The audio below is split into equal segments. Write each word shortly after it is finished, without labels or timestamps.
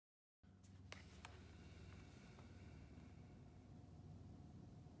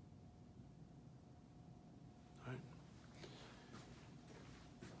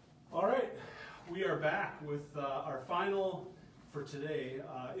are back with our final for today,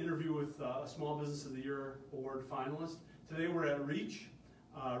 interview with a Small Business of the Year Award finalist. Today we're at Reach.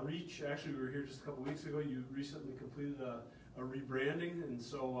 Reach, actually we were here just a couple weeks ago. You recently completed a rebranding, and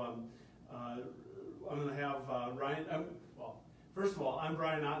so I'm going to have Ryan, well, first of all, I'm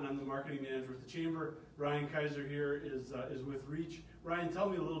Brian Otten. I'm the marketing manager with the Chamber. Ryan Kaiser here is with Reach. Ryan, tell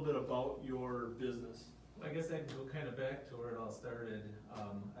me a little bit about your business. I guess I can go kind of back to where it all started.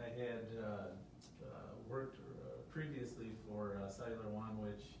 I had worked previously for Cellular One,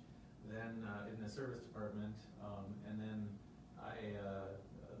 which then in the service department, and then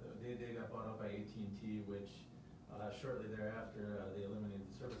they got bought up by AT&T, which shortly thereafter they eliminated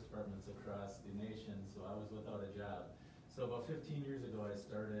the service departments across the nation, so I was without a job. So about 15 years ago I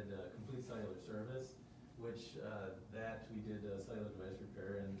started Complete Cellular Service, which that we did cellular device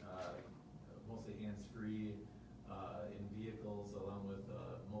repair and mostly hands-free in vehicles, along with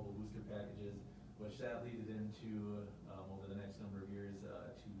mobile booster packages, which that led into, over the next number of years,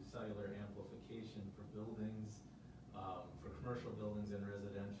 to cellular amplification for buildings, for commercial buildings and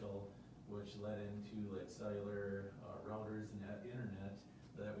residential, which led into like cellular routers and internet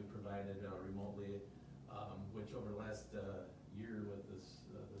that we provided remotely, which over the last year with this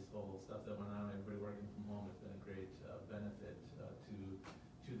whole stuff that went on, everybody working from home, has been a great benefit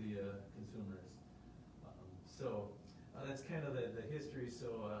to the consumers. So that's kind of the history.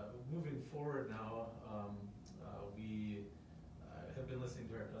 So moving forward now, we have been listening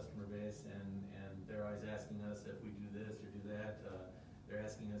to our customer base, and they're always asking us if we do this or do that. They're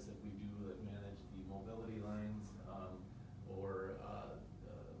asking us if we do like manage the mobility lines or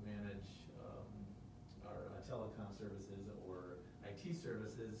manage our telecom services or IT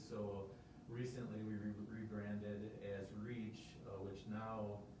services. So recently we rebranded as Reach, which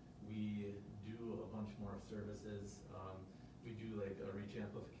now we do a bunch more services. We do like Reach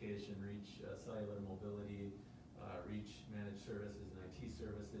amplification, Reach cellular mobility, Reach managed services and IT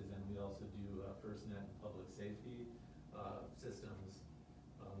services, and we also do FirstNet and public safety systems.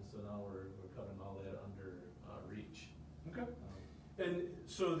 So now we're covering all that under Reach. Okay. And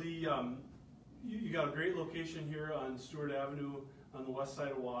so you got a great location here on Stewart Avenue on the west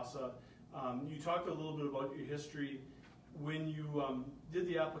side of Wausau. You talked a little bit about your history. When you did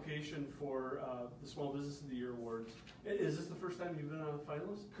the application for the Small Business of the Year Awards, is this the first time you've been a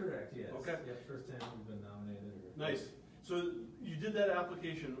finalist? Correct, yes. Okay. Yeah, first time we've been nominated. Nice. So you did that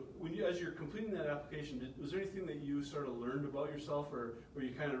application. As you're completing that application, was there anything that you sort of learned about yourself, or where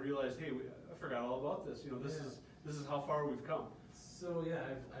you kind of realized, hey, I forgot all about this. You know, this is how far we've come. So yeah,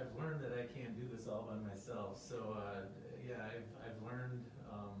 I've learned that I can't do this all by myself. So yeah, I've learned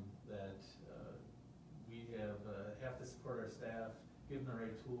that we have to support our staff, give them the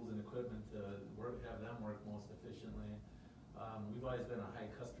right tools and equipment to have them work most efficiently. We've always been a high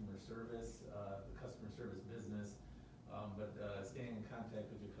customer service business, but staying in contact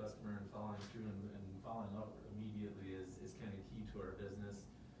with your customer and following through and following up immediately is kind of key to our business.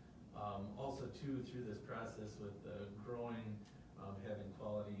 Also too, through this process with growing, having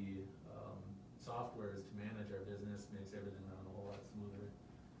quality softwares to manage our business makes everything run a whole lot smoother.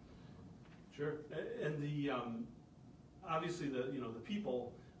 Sure, and obviously the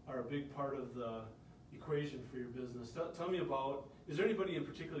people are a big part of the equation for your business. Tell me about, is there anybody in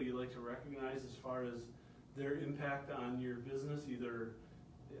particular you'd like to recognize as far as their impact on your business, either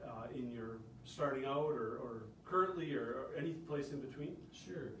in your starting out or currently or any place in between?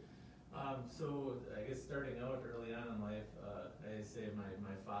 Sure. So I guess starting out early on in life, I say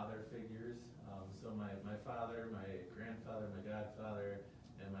my father figures. So my father, my grandfather, my godfather,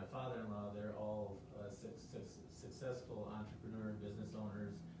 and my father-in-law, they're all successful entrepreneur business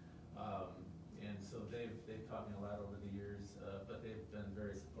owners, and so they've taught me a lot over the years, but they've been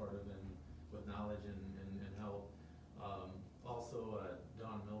very supportive and with knowledge and help. Also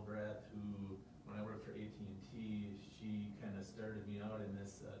Dawn Milbrath, who when I worked for AT&T, she kind of started me out in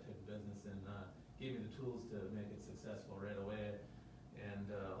this type of business and gave me the tools to make it successful right away. And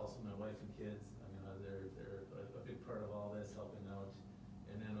also my wife and kids, I mean, they're a big part of all this, helping out.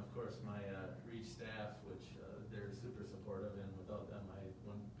 And then of course my Reach staff, which they're super supportive, and without them I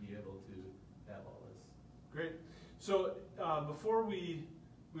wouldn't be able to have all this. Great. So before we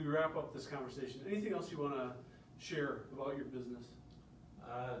wrap up this conversation, anything else you want to share about your business?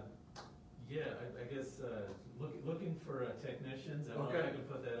 Yeah, I guess looking for technicians. I don't know if I can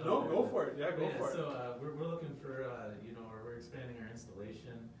put that No, out go for it. Yeah, go for it. So we're looking for, we're expanding our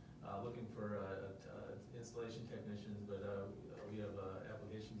installation, looking for installation technicians, but we have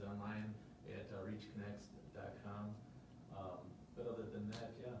applications online at reachconnects.com. But other than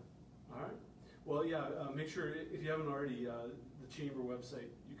that, yeah. All right. Well, yeah, make sure, if you haven't already, the Chamber website,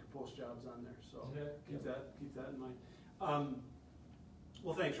 you can post jobs on there, so Okay. keep that in mind.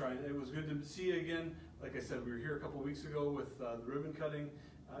 Well, thanks, Ryan. It was good to see you again. Like I said, we were here a couple weeks ago with the ribbon cutting.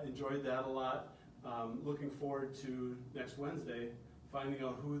 Enjoyed that a lot. Looking forward to next Wednesday, finding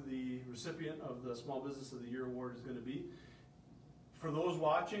out who the recipient of the Small Business of the Year Award is going to be. For those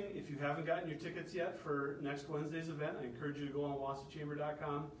watching, if you haven't gotten your tickets yet for next Wednesday's event, I encourage you to go on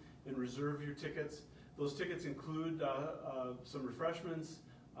wausauchamber.com and reserve your tickets. Those tickets include some refreshments,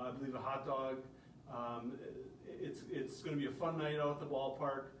 I believe a hot dog. It's going to be a fun night out at the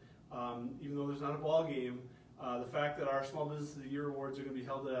ballpark. Even though there's not a ball game, the fact that our Small Business of the Year Awards are going to be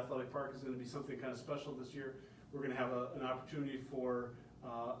held at Athletic Park is going to be something kind of special this year. We're going to have an opportunity for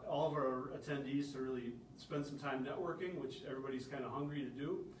all of our attendees to really spend some time networking, which everybody's kind of hungry to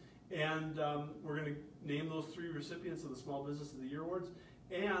do. And we're going to name those 3 recipients of the Small Business of the Year Awards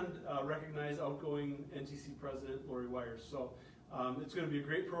and recognize outgoing NTC President Lori Wires. So it's going to be a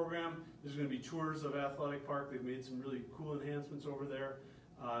great program. There's going to be tours of Athletic Park. They've made some really cool enhancements over there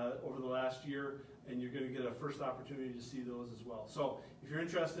over the last year, and you're going to get a first opportunity to see those as well. So if you're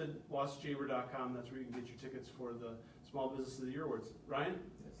interested, wausauchamber.com, that's where you can get your tickets for the Small Business of the Year Awards. Ryan,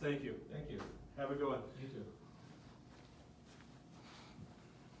 Yes. thank you. Thank you. Have a good one. You too.